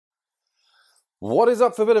What is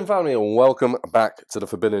up, Forbidden family, and welcome back to the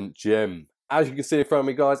Forbidden Gym. As you can see in front of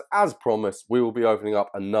me, guys, as promised, we will be opening up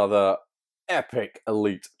another epic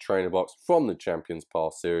elite trainer box from the Champions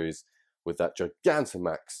Pass series with that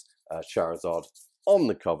Gigantamax Charizard on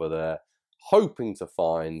the cover there, hoping to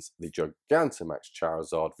find the Gigantamax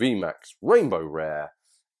Charizard Vmax Rainbow Rare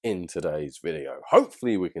in today's video.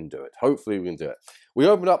 Hopefully we can do it. We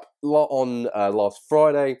opened up on last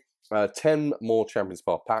Friday. 10 more Champions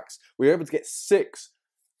Pass packs. We were able to get 6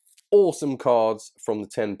 awesome cards from the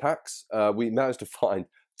 10 packs. We managed to find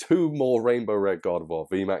 2 more Rainbow Rare God of War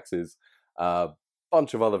VMAXs, a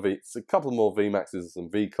bunch of other a couple more VMAXs and some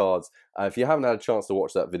V cards. If you haven't had a chance to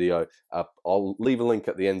watch that video, I'll leave a link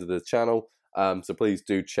at the end of the channel. So please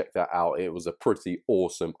do check that out. It was a pretty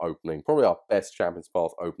awesome opening. Probably our best Champions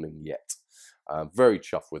Pass opening yet. Very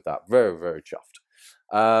chuffed with that. Very, very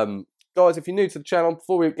chuffed. Guys, if you're new to the channel,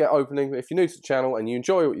 before we get opening, if you're new to the channel and you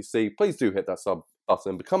enjoy what you see, please do hit that sub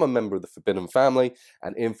button, become a member of the Forbidden family,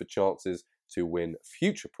 and in for chances to win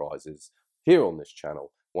future prizes here on this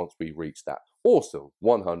channel once we reach that awesome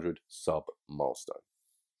 100 sub milestone.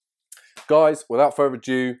 Guys, without further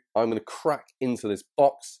ado, I'm going to crack into this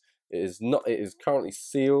box. It is currently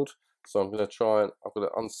sealed, so I'm going to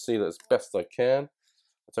unseal it as best I can.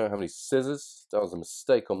 I don't have any scissors. That was a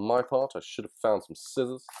mistake on my part. I should have found some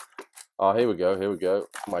scissors. Here we go.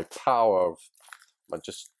 My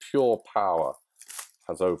just pure power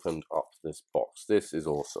has opened up this box. This is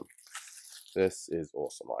awesome.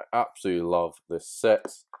 I absolutely love this set.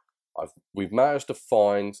 We've managed to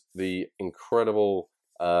find the incredible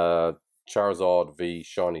Charizard V,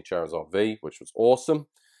 shiny Charizard V, which was awesome.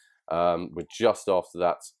 We're just after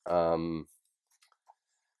that.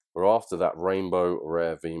 We're after that Rainbow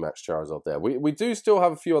Rare VMAX Charizard there. We do still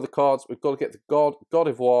have a few other cards. We've got to get the God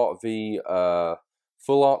of War V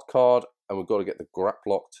Full Art card, and we've got to get the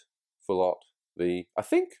Graplocked Full Art V. I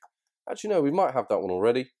think, actually no, we might have that one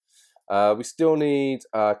already. We still need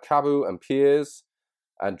Kabu and Piers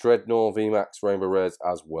and Dreadnought VMAX Rainbow Rares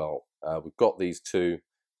as well. We've got these two.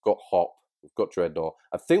 We've got Hop. We've got Dreadnought.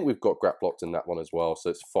 I think we've got Graplocked in that one as well, so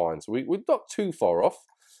it's fine. So we're not too far off.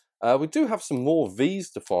 We do have some more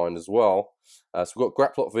Vs to find as well. So we've got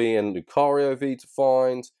Graplock V and Lucario V to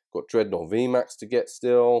find. Got Dreadnought VMAX to get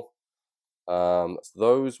still. That's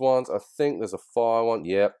those ones. I think there's a fire one.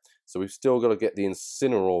 Yep. So we've still got to get the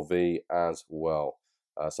Incineroar V as well.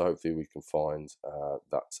 So hopefully we can find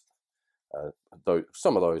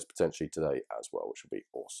some of those potentially today as well, which will be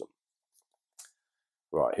awesome.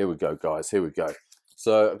 Right, here we go, guys. Here we go.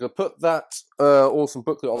 So I'm going to put that awesome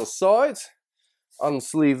booklet on the side.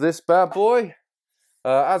 Unsleeve this bad boy.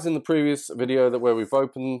 As in the previous video where we've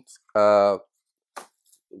opened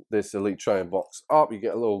this Elite Trainer box up, you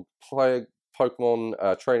get a little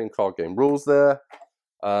Pokemon trading card game rules there.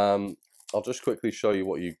 I'll just quickly show you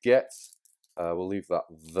what you get. We'll leave that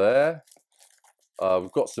there.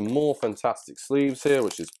 We've got some more fantastic sleeves here,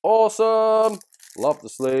 which is awesome. Love the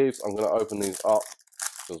sleeves. I'm going to open these up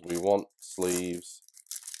because we want sleeves.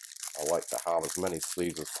 I like to have as many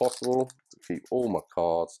sleeves as possible to keep all my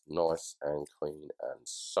cards nice and clean and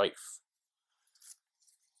safe.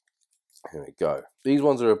 Here we go. These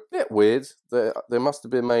ones are a bit weird. They must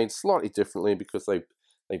have been made slightly differently because they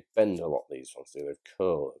bend a lot, these ones. They've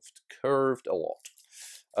curved a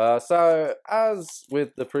lot. So as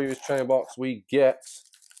with the previous trainer box, we get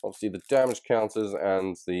obviously the damage counters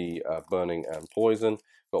and the burning and poison.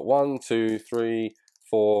 Got 1, 2, 3,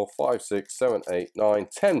 4, 5, 6, 7, 8, 9,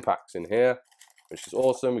 10 packs in here, which is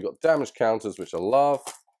awesome. We've got damage counters, which I love.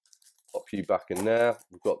 Pop you back in there.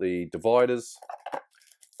 We've got the dividers,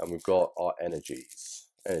 and we've got our energy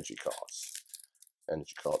cards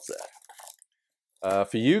there.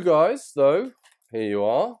 For you guys, though, here you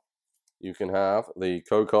are. You can have the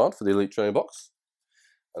code card for the Elite Trainer box.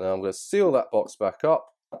 And then I'm going to seal that box back up.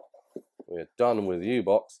 We're done with you,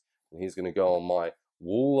 box. And he's going to go on my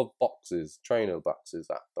wall of boxes, trainer boxes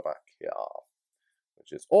at the back here,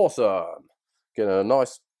 which is awesome. Getting a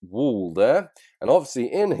nice wall there. And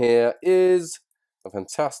obviously in here is a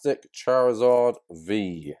fantastic Charizard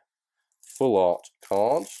V Full Art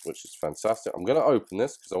card, which is fantastic. I'm going to open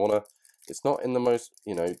this because I want to, it's not in the most,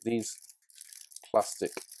 these plastic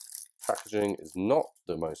packaging is not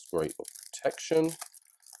the most great of protection.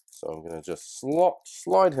 So I'm going to just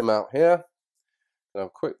slide him out here and have a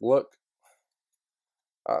quick look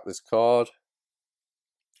at this card.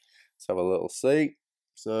 Let's have a little see.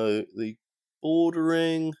 So the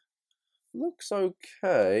bordering looks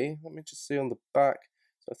okay. Let me just see on the back.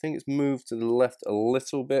 So I think it's moved to the left a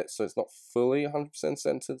little bit, so it's not fully 100%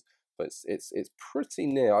 centered, but it's pretty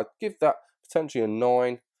near. I'd give that potentially a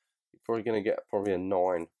 9. You're probably going to get a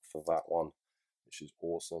 9 for that one. which is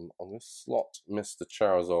awesome. I'm going to slot Mr.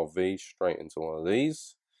 Charizard V straight into one of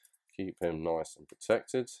these. Keep him nice and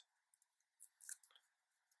protected.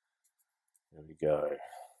 There we go.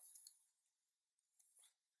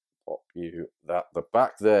 Pop you the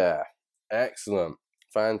back there. Excellent.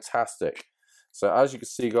 Fantastic. So as you can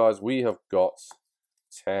see, guys, we have got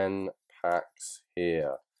 10 packs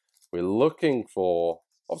here. We're looking for,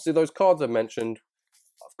 obviously, those cards I mentioned.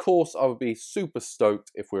 Of course, I would be super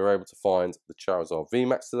stoked if we were able to find the Charizard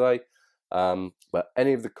Vmax today. But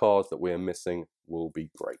any of the cards that we are missing will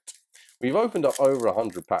be great. We've opened up over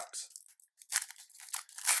 100 packs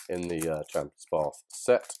in the Champions Path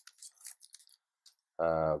set.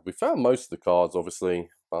 We found most of the cards, obviously,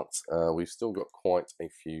 but we've still got quite a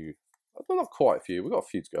few. Well, not quite a few. We've got a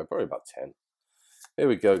few to go, probably about 10. Here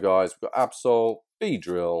we go, guys. We've got Absol,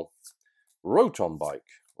 Beedrill, Rotom Bike,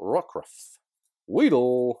 Rockruff,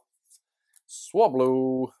 Weedle,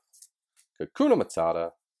 Swablu, Kakuna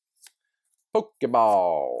Matata,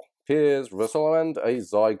 Pokeball, Piers, Reversal, and a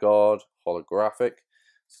Zygarde holographic.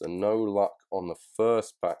 So no luck on the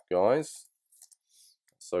first pack, guys.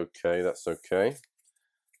 That's okay, that's okay.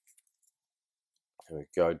 Here we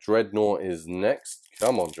go. Dreadnought is next.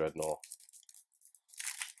 Come on, Dreadnought.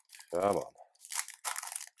 Come on.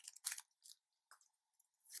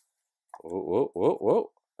 Whoa, whoa, whoa,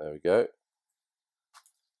 whoa. There we go.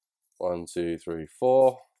 1, 2, 3,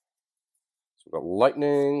 4. So we've got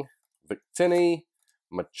Lightning, Victini,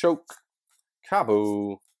 Machoke,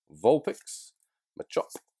 Kabu, Vulpix,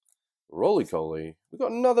 Machop, Roly-Coly. We've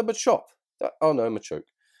got another Machop. Oh no, Machoke.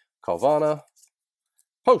 Carvana,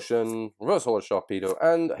 Potion, Reverse Holo Sharpedo,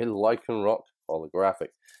 and a Lycanroc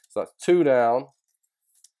holographic. So that's 2 down.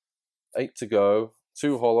 8 to go.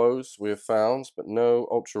 2 holos we have found, but no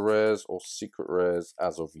ultra rares or secret rares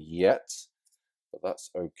as of yet. But that's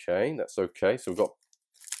okay. That's okay. So we've got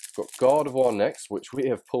Gardevoir next, which we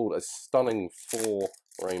have pulled a stunning 4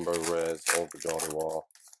 rainbow rares of the Gardevoir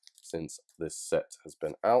since this set has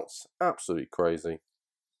been out. Absolutely crazy.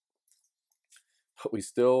 But we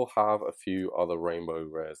still have a few other rainbow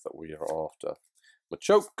rares that we are after.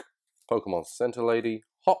 Machoke, Pokemon Center Lady,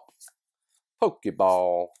 Hop,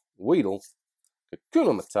 Pokeball, Weedle,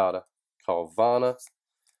 Kakuna Matata, Carvana,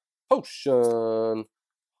 Potion,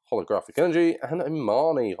 Holographic Energy, and a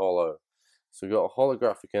Marnie Holo. So we've got a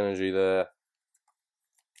Holographic Energy there.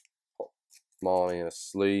 Pop Marnie in a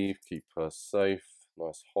sleeve, keep her safe.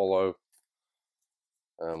 Nice holo.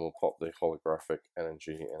 And we'll pop the Holographic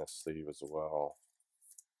Energy in a sleeve as well.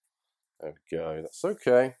 There we go. That's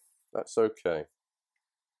okay. That's okay.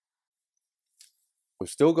 We've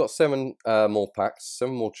still got 7 more packs,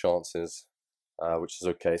 7 more chances, which is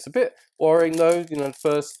okay. It's a bit worrying though. You know, the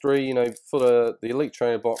first 3, you know, for the Elite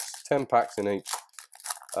Trainer box, 10 packs in each.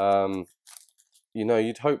 You know,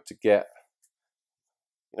 you'd hope to get,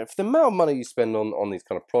 you know, for the amount of money you spend on these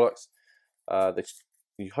kind of products,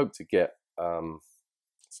 you hope to get some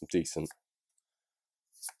decent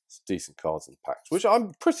cards and packs, which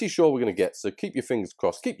I'm pretty sure we're going to get. So keep your fingers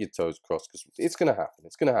crossed, keep your toes crossed, because it's going to happen.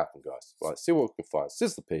 It's going to happen, guys. Right, let's see what we can find.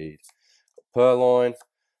 Sizzlipede, Purloin,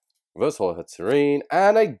 Reverse Holo Hatterene,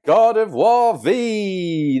 and a Gardevoir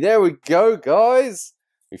V. There we go, guys.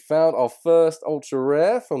 We found our first ultra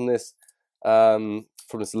rare from this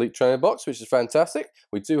Elite Trainer box, which is fantastic.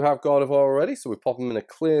 We do have Gardevoir already, so we pop them in a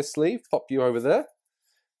clear sleeve. Pop you over there.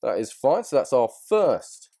 That is fine. So that's our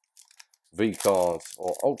first V cards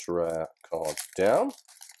or ultra rare cards down.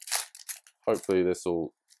 Hopefully this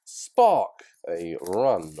will spark a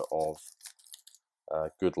run of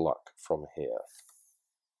good luck from here.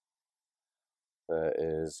 There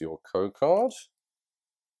is your code card.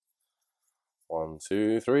 1,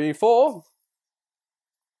 2, 3, 4.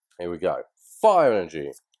 Here we go. Fire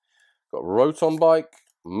Energy. Got Rotom Bike,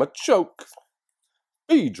 Machoke,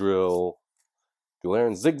 Beedrill,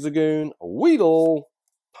 Galarian Zigzagoon, Weedle,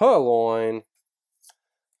 Purloin,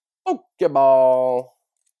 Pokeball,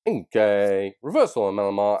 Inkay, Reversal on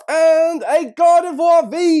Malamar, and a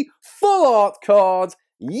Gardevoir V full art card.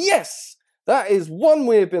 Yes! That is one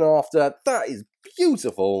we've been after. That is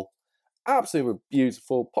beautiful. Absolutely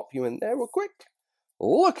beautiful. Pop you in there real quick.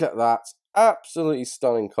 Look at that. Absolutely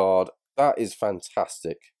stunning card. That is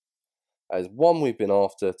fantastic. That is one we've been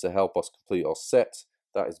after to help us complete our set.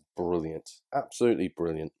 That is brilliant. Absolutely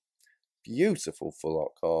brilliant. Beautiful full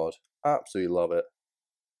art card. Absolutely love it.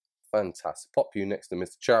 Fantastic. Pop you next to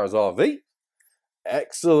Mr. Charizard V.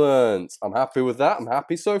 Excellent. I'm happy with that. I'm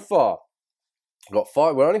happy so far. We've got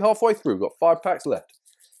 5. We're only halfway through. We've got 5 packs left.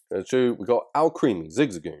 We've got Alcremie,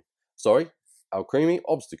 Zigzagoon. Sorry. Alcremie,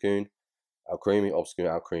 Obstagoon. Alcremie, Obstagoon,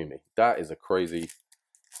 Alcremie. That is a crazy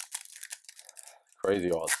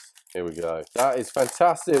odds. Here we go. That is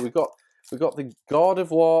fantastic. We got the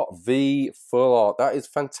Gardevoir V full art. That is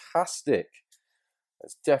fantastic.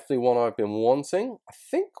 It's definitely one I've been wanting. I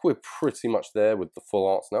think we're pretty much there with the full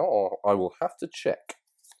arts now, or I will have to check.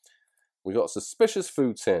 We got Suspicious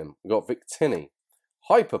Food Tim. We got Victini,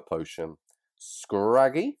 Hyper Potion,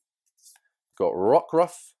 Scraggy. Got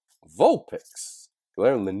Rockruff, Vulpix,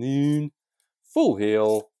 Glaring Lanoon, Full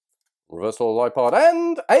Heal, Reversal Lipard,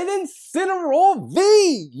 and an Incineroar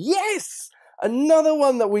V! Yes! Another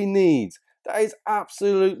one that we need. That is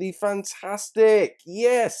absolutely fantastic.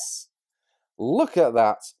 Yes! Look at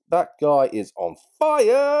that. That guy is on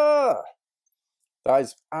fire! That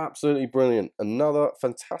is absolutely brilliant. Another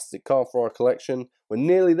fantastic card for our collection. We're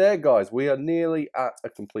nearly there, guys. We are nearly at a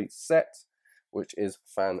complete set, which is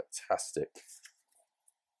fantastic.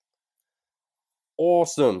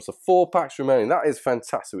 Awesome. So 4 packs remaining. That is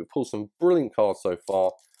fantastic. We've pulled some brilliant cards so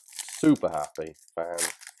far. Super happy.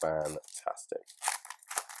 Fantastic.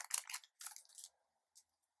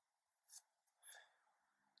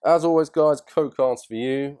 As always, guys, code cards for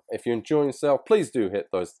you. If you're enjoying yourself, please do hit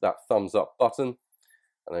that thumbs up button.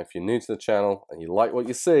 And if you're new to the channel and you like what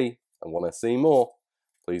you see and want to see more,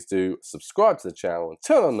 please do subscribe to the channel and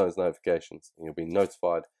turn on those notifications, and you'll be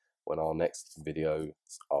notified when our next videos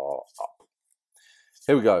are up.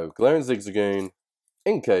 Here we go. Galarian Zigzagoon,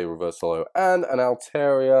 Inkay Reverse Holo, and an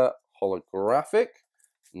Altaria holographic.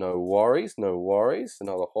 No worries, no worries.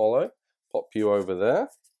 Another holo. Pop you over there.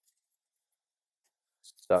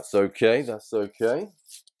 That's okay, that's okay.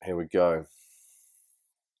 Here we go.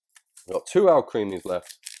 We've got 2 Alcremies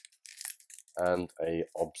left and a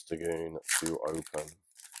Obstagoon to open.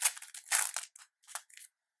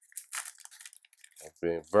 I'm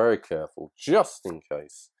being very careful just in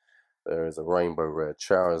case there is a Rainbow Rare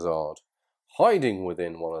Charizard hiding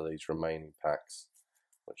within one of these remaining packs,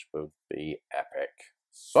 which would be epic.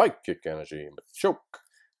 Psychic Energy, Machoke,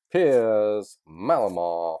 Piers,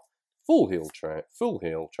 Malamar, Full Heal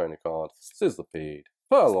Trainer Card, Sizzlipede,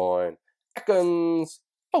 Purloin, Ekans,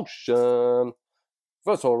 Potion,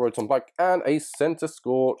 Versatile Rotom Bike, and a Center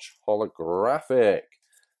Scorch holographic.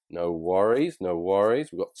 No worries, no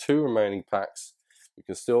worries. We've got 2 remaining packs. We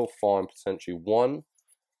can still find potentially 1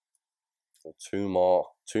 or 2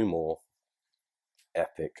 more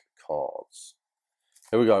epic cards.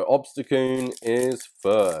 Here we go. Obstagoon is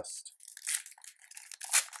first.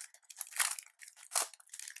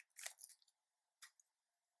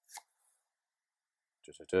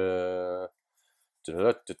 Here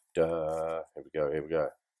we go, here we go.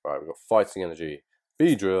 Right, we've got Fighting Energy,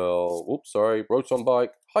 Beedrill, oops, sorry, Rotom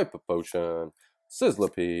Bike, Hyper Potion,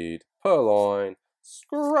 Sizzlipede, Purloin,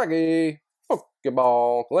 Scraggy,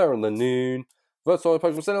 Pokeball, Galarian Lanoon, Versatile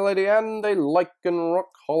Pokemon Center Lady, and a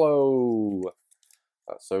Lycanroc Holo.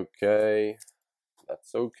 That's okay.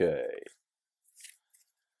 That's okay.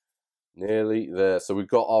 Nearly there. So we've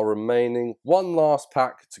got our remaining 1 last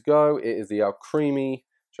pack to go. It is the Alcremie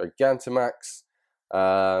Gigantamax.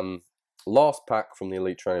 Last pack from the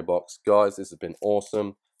Elite Trainer box. Guys, this has been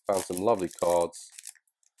awesome. Found some lovely cards.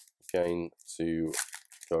 Again, to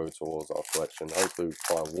go towards our collection. Hopefully we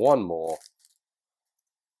find 1 more.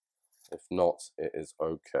 If not, it is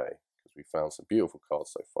okay, because we found some beautiful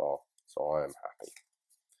cards so far. So I am happy.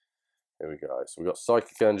 Here we go. So we've got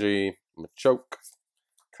Psychic Energy, Machoke,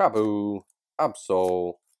 Kaboo,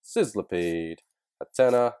 Absol, Sizzlipede,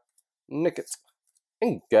 Hatena, Nickit,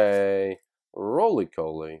 Inkay,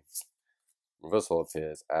 Roly-Coly, Reversal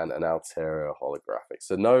Appears, and an Altaria holographic.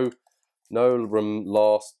 So no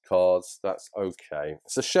last cards. That's okay.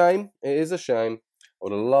 It's a shame. It is a shame. I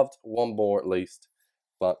would have loved 1 more at least,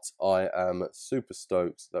 but I am super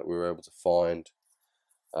stoked that we were able to find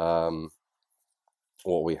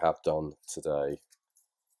what we have done today.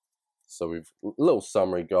 So we've little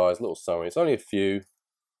summary, guys. Little summary. It's only a few.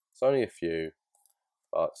 It's only a few.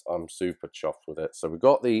 But I'm super chuffed with it. So we've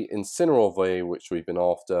got the Incineroar V, which we've been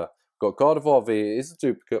after. Got Gardevoir V. It is a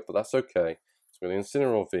duplicate, but that's okay. So we've got the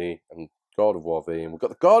Incineroar V and Gardevoir V. And we've got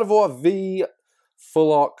the Gardevoir V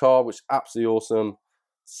full art card, which is absolutely awesome.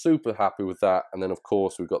 Super happy with that. And then, of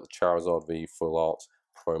course, we've got the Charizard V full art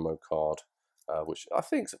promo card, which I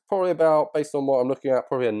think is probably about, based on what I'm looking at,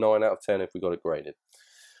 probably a 9 out of 10 if we got it graded.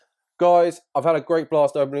 Guys, I've had a great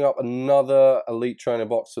blast opening up another Elite Trainer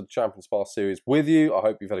box for the Champions Pass series with you. I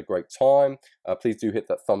hope you've had a great time. Please do hit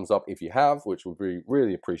that thumbs up if you have, which would be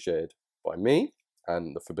really appreciated by me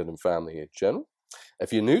and the Forbidden family in general.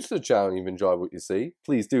 If you're new to the channel and you've enjoyed what you see,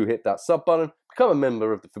 please do hit that sub button, become a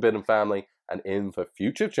member of the Forbidden family, and in for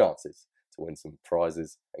future chances to win some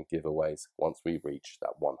prizes and giveaways once we reach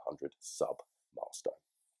that 100 sub milestone.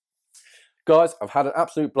 Guys, I've had an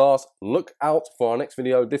absolute blast. Look out for our next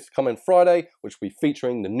video this coming Friday, which will be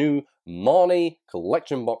featuring the new Marnie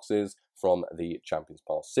collection boxes from the Champions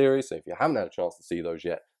Pass series. So if you haven't had a chance to see those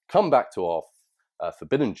yet, come back to our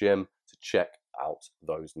Forbidden Gym to check out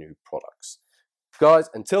those new products. Guys,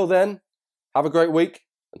 until then, have a great week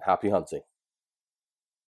and happy hunting.